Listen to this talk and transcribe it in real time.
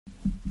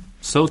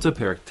Sotah,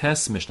 Perak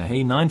Tes, Mishnah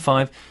Hey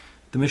 9.5.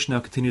 The Mishnah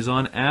now continues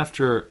on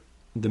after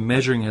the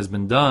measuring has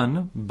been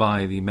done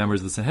by the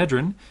members of the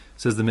Sanhedrin.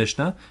 Says the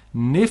Mishnah,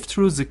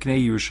 Niftru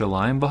Ziknei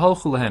Yerushalayim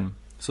B'halchu Lehen.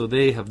 So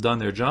they have done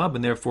their job,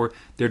 and therefore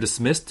they're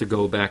dismissed to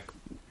go back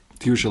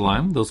to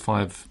Yerushalayim, those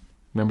 5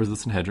 members of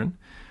the Sanhedrin.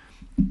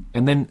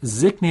 And then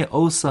Ziknei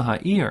Osa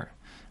Ha'ir.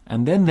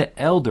 And then the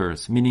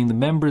elders, meaning the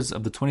members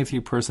of the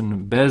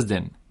 23-person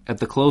Bezdin at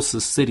the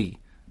closest city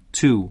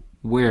to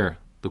where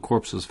the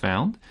corpse was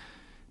found,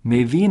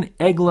 Mevin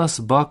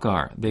Eglas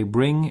Bakar, they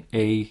bring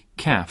a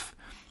calf.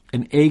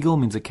 An egel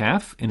means a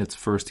calf in its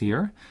first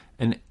year.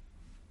 An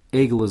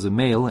egel is a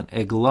male, an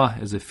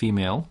egla is a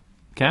female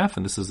calf,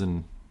 and this is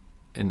an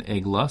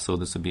egla, so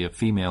this would be a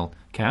female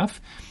calf.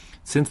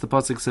 Since the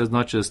pasuk says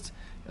not just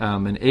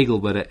an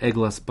egel, but an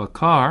eglas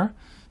bakar,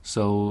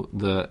 so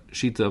the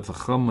shita of the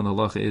chum and the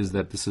halacha is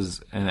that this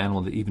is an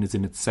animal that even is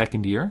in its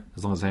second year,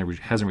 as long as it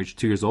hasn't reached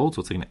 2 years old, so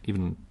it's like an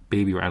even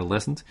baby or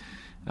adolescent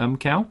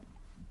cow.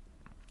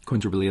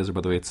 According to Rabbi Eliezer,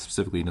 by the way, it's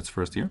specifically in its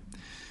first year.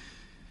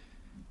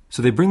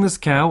 So they bring this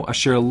cow,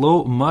 asher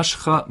lo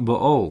mashcha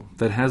ba'ol,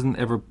 that hasn't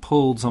ever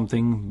pulled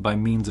something by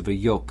means of a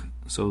yoke.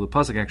 So the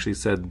pasuk actually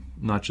said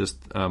not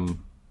just that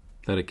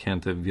it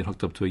can't have been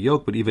hooked up to a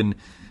yoke, but even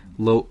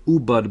lo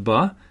ubad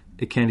ba,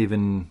 it can't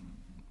even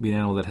be an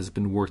animal that has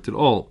been worked at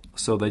all.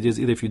 So the idea is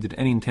either if you did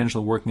any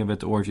intentional working of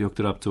it, or if you hooked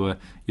it up to a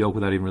yoke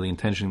without even really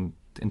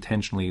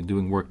intentionally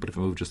doing work, but if it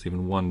moved just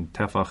even one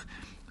tefach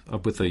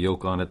up with a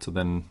yoke on it, so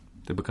then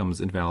it becomes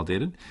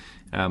invalidated.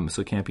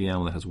 So it can't be an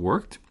animal that has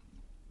worked.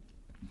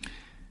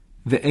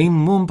 The ein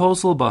mum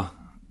posel ba,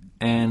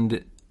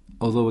 and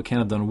although it can't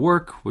have done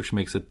work, which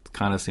makes it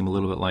kind of seem a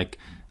little bit like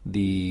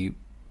the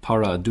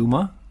para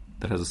aduma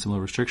that has a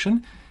similar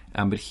restriction,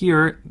 but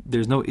here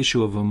there's no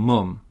issue of a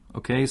mum.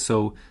 Okay,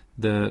 so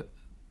the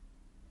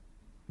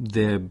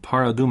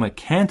para aduma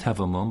can't have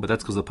a mum, but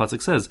that's because the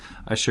pasuk says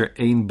asher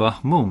ein bah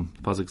mum.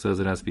 The pasuk says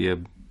it has to be a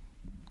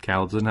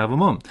cow that doesn't have a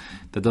mum.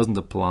 That doesn't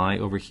apply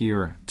over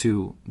here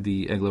to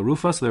the egla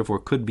rufa, so therefore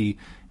it could be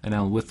an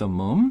animal with a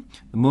mum.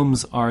 The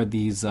mums are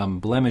these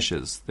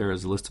blemishes. There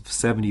is a list of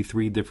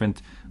 73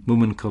 different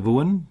mumun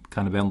kavuan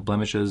kind of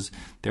blemishes.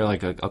 They're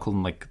like I'll call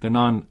them like we're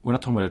not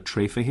talking about a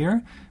treifa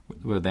here,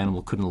 where the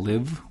animal couldn't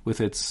live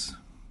with its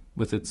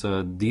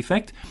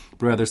defect,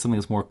 but rather something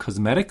that's more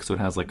cosmetic, so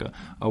it has like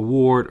a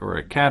wart or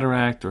a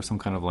cataract or some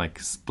kind of like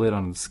split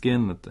on the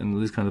skin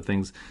and these kind of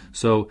things.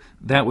 So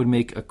that would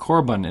make a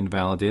korban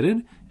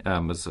invalidated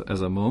as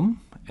a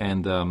mum,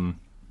 and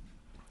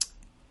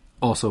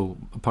also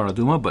a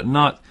paraduma, but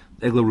not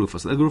egla rufa.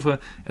 So egla rufa,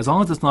 as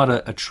long as it's not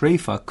a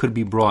treifa, could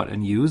be brought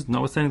and used,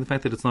 notwithstanding the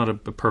fact that it's not a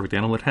perfect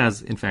animal. It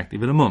has, in fact,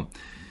 even a mum.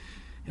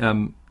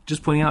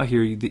 Just pointing out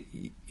here,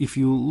 if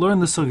you learn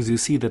the sugyas, you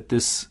see that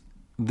this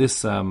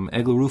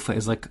egla rufa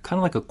is like kind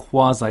of like a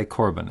quasi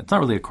korban. It's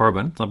not really a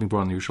korban. It's not being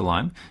brought in the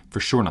Yerushalayim,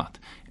 for sure not.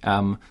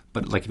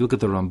 But like if you look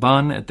at the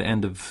Ramban at the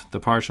end of the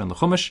parsha and the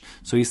Chumash,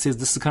 so he says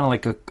this is kind of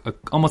like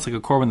almost like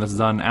a korban that's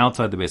done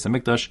outside the Beis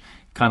HaMikdash,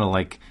 kind of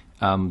like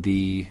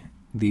the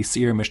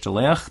Seir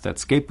Mishtaleach, that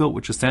scapegoat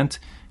which is sent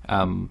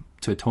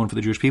to atone for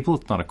the Jewish people.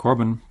 It's not a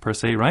korban per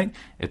se, right?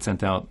 It's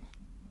sent out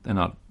and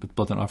not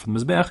built and offered from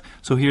the Mizbech.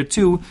 So here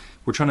too,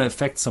 we're trying to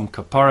effect some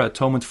kapara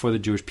atonement for the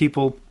Jewish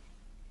people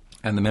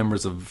and the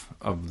members of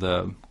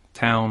the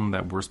town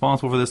that were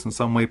responsible for this in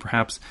some way,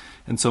 perhaps,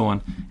 and so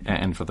on,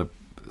 and for the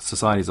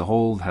society as a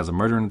whole, has a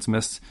murder in its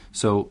midst.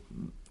 So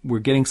we're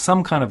getting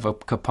some kind of a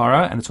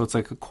kapara, and so it's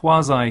like a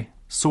quasi,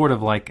 sort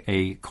of like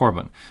a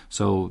korban.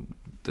 So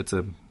it's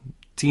a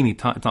teeny,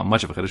 it's not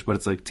much of a chiddush, but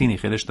it's like teeny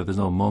chiddush that there's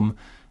no mum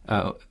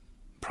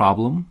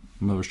problem,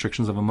 no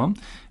restrictions of a mum.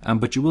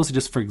 But you will see,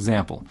 just for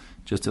example,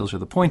 just to illustrate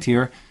the point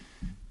here,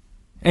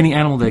 any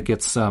animal that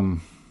gets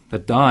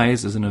that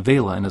dies is an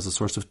avela and is a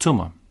source of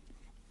tumah.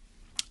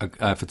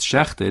 If it's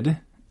shechted,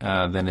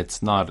 then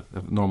it's not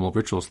a normal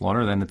ritual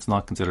slaughter, then it's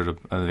not considered an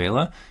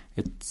avela.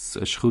 It's a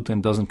shchut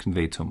and doesn't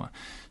convey tumah.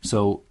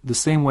 So the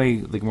same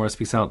way the Gemara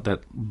speaks out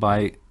that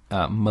by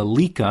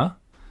malika,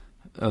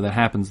 that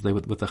happens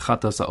with the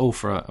chatas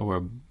ha'of,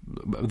 or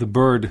the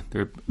bird.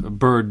 A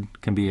bird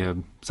can be a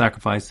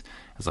sacrifice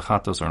as a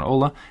chatas or an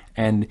ola,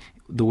 and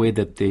the way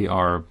that they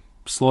are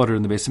slaughtered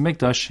in the Beis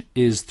HaMikdash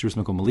is through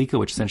smikel malika,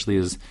 which essentially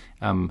is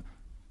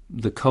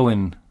the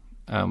Kohen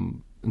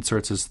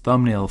inserts his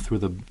thumbnail through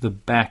the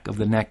back of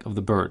the neck of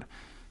the bird,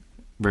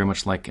 very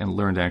much like, and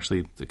learned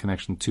actually the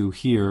connection to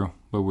here,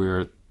 where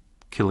we're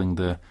killing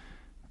the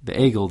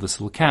egel,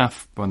 this little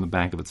calf, on the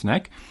back of its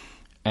neck.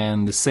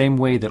 And the same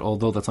way that,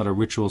 although that's not a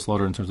ritual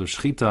slaughter in terms of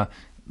shechita,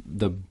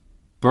 the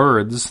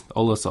birds, the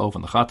olas ha'of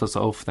and the chatas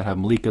ha'of, that have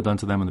malika done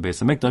to them in the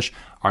Beis HaMikdash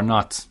are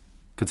not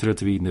considered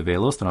to be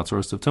nevelos, they're not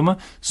sources of tumah.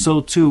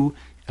 So too,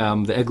 the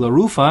egla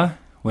rufa,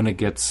 when it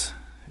gets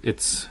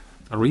its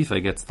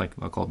arifa, gets, like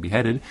I'll call it,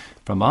 beheaded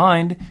from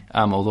behind,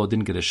 although it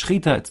didn't get a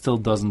shechita, it still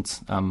doesn't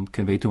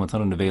convey tumah, it's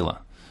not a nevela.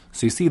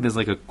 So you see there's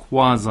like a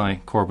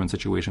quasi korban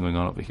situation going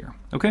on over here.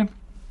 Okay?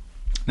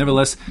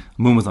 Nevertheless,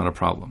 mum is not a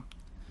problem.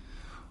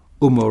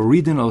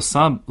 Umoridin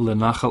osab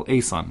lenachal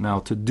esan. Now,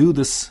 to do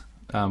this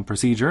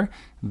procedure,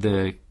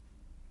 the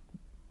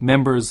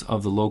members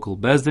of the local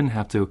Bezdin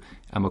have to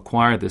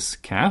acquire this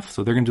calf,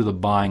 so they're going to do the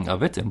buying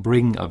of it and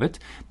bringing of it.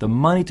 The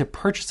money to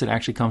purchase it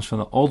actually comes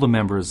from all the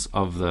members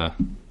of the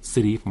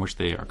city from which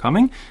they are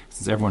coming,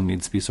 since everyone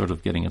needs to be sort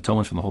of getting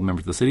atonement from the whole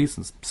members of the city,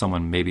 since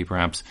someone maybe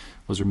perhaps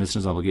was remiss in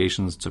his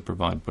obligations to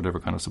provide whatever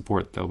kind of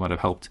support that might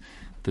have helped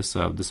this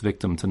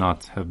victim to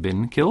not have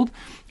been killed.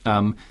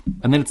 And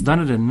then it's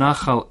done at a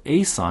Nachal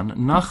Esan.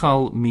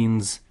 Nachal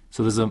means...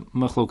 So there's a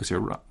machlokus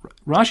here.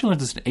 Rashi learns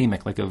this in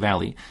Amek, like a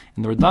valley.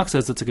 And the Radak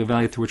says it's like a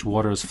valley through which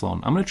water is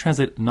flown. I'm going to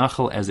translate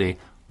Nachal as a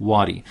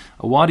wadi.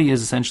 A wadi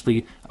is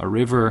essentially a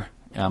river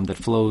that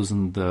flows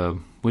in the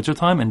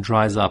wintertime and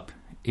dries up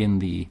in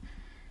the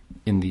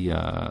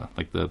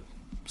like the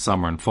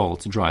summer and fall.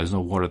 It's dry. There's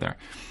no water there.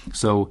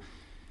 So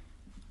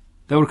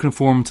that would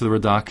conform to the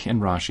Radak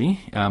and Rashi.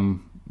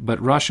 But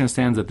Rashi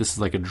understands that this is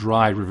like a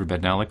dry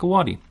riverbed now, like a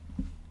wadi.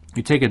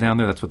 You take it down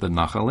there, that's what the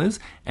nachal is.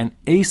 And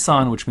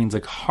asan, which means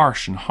like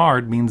harsh and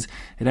hard, means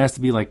it has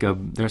to be like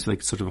there's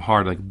like sort of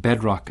hard, like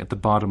bedrock at the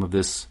bottom of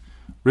this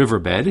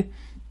riverbed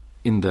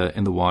in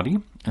the wadi,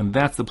 and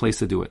that's the place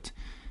to do it.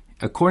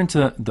 According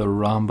to the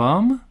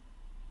Rambam,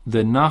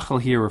 the nachal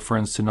here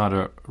refers to not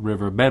a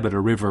riverbed, but a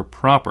river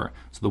proper.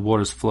 So the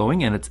water's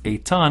flowing, and it's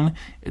eitan,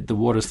 the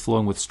water's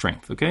flowing with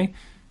strength, okay?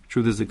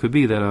 Truth is, it could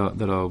be that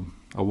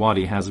a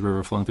wadi has a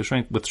river flowing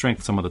with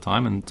strength some of the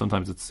time, and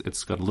sometimes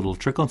it's got a little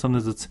trickle, and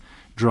sometimes it's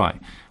dry.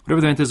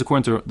 Whatever the event is,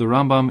 according to the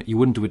Rambam, you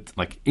wouldn't do it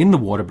like in the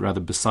water, but rather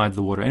beside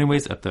the water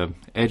anyways, at the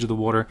edge of the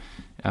water,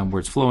 where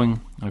it's flowing.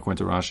 And according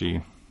to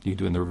Rashi, you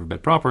do it in the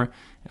riverbed proper,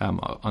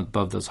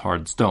 above those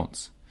hard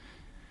stones.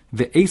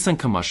 The Esan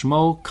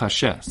kamashmo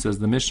kashe, says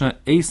the Mishnah.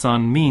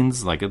 Esan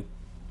means, like it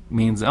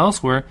means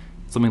elsewhere,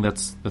 something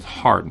that's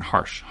hard and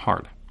harsh,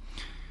 hard.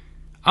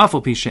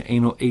 Afal pisha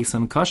eno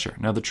esan kasher.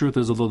 Now the truth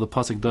is, although the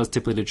pasuk does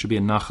stipulate it should be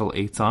a nachal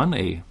eitan,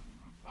 a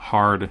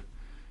hard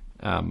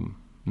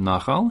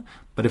nachal,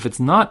 but if it's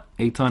not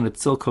eitan, it's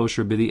still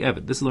kosher b'di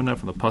evet. This is learned out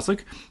from the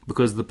pasuk,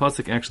 because the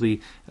pasuk actually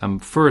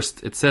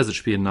first it says it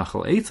should be a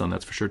nachal eitan.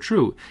 That's for sure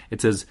true.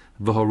 It says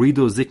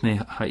v'horido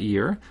zikne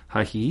ha'ir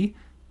hahi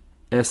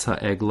es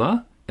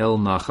ha'egla el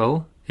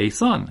nachal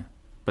eisan.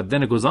 But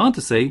then it goes on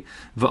to say,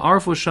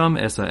 V'arfu sham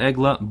esa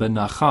egla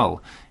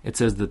benachal. It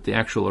says that the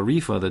actual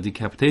arifa, the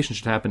decapitation,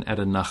 should happen at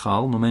a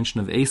nachal, no mention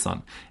of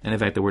esan. And in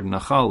fact, the word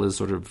nachal is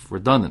sort of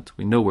redundant.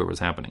 We know where it was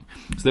happening.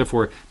 So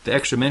therefore, the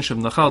extra mention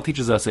of nachal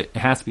teaches us it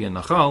has to be a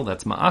nachal,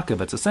 that's ma'aka,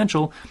 that's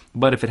essential.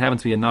 But if it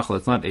happens to be a nachal,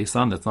 it's not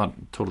esan, that's not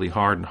totally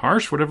hard and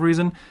harsh for whatever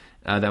reason,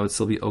 that would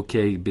still be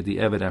okay b'di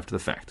evet after the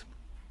fact.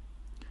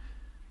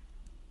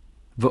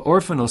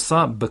 V'orfen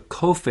osa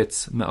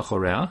bekofetz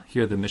me'achorea.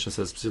 Here the Mishnah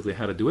says specifically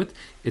how to do it.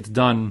 It's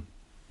done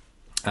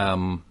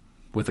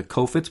with a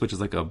kofetz, which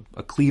is like a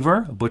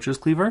cleaver, a butcher's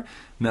cleaver,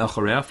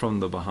 me'achorea, from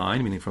the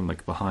behind, meaning from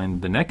like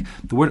behind the neck.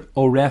 The word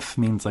oref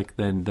means like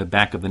the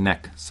back of the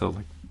neck. So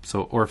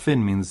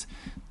orfin means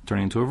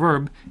turning into a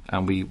verb,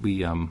 and we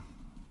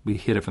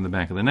hit it from the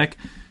back of the neck.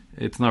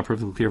 It's not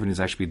perfectly clear if it needs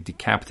to actually be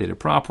decapitated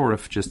proper, or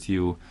if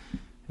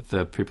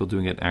the people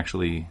doing it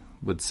actually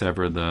would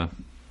sever the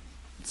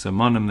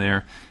simonim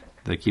there,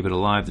 they keep it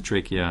alive, the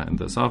trachea and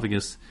the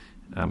esophagus,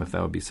 if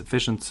that would be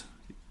sufficient.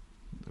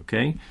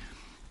 Okay.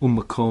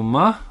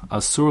 Umakoma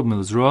asur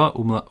milzroa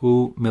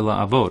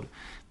umila avod.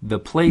 The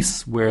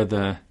place where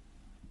the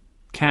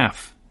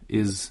calf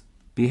is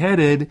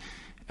beheaded,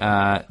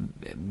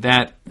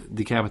 that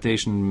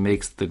decapitation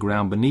makes the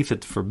ground beneath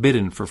it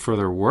forbidden for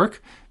further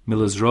work.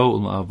 Milazro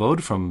umla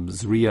avod, from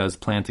zriya is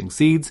planting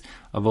seeds,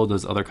 avod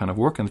is other kind of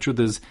work. And the truth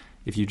is,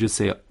 if you just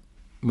say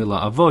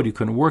Mila avod, you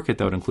couldn't work it,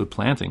 that would include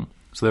planting.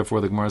 So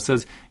therefore the Gemara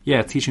says,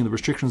 teaching the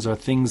restrictions are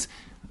things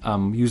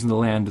using the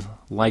land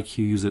like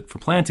you use it for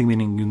planting,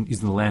 meaning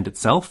using the land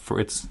itself, for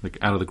it's like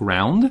out of the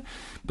ground,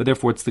 but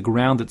therefore it's the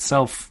ground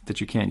itself that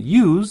you can't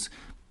use.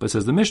 But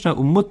says the Mishnah,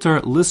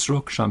 umutter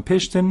lisrok sham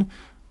pishtin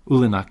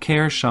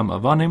ulinaker sham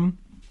avanim,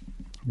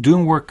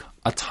 doing work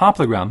atop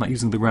the ground, not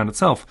using the ground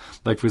itself.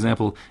 Like for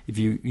example, if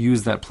you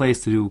use that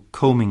place to do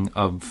combing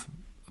of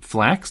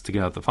flax to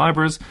get out the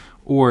fibers,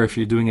 or if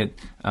you're doing it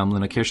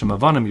l'naker sham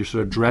avanim, you're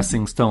sort of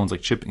dressing stones,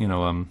 like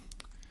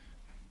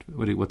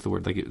what's the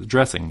word? Like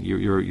dressing.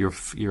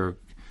 You're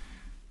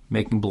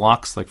making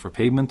blocks, like for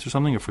pavement or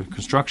something, or for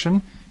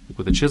construction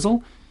with a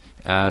chisel.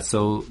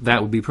 So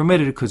that would be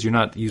permitted because you're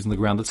not using the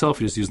ground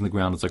itself. You're just using the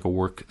ground as like a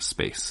work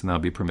space, and that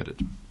would be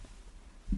permitted.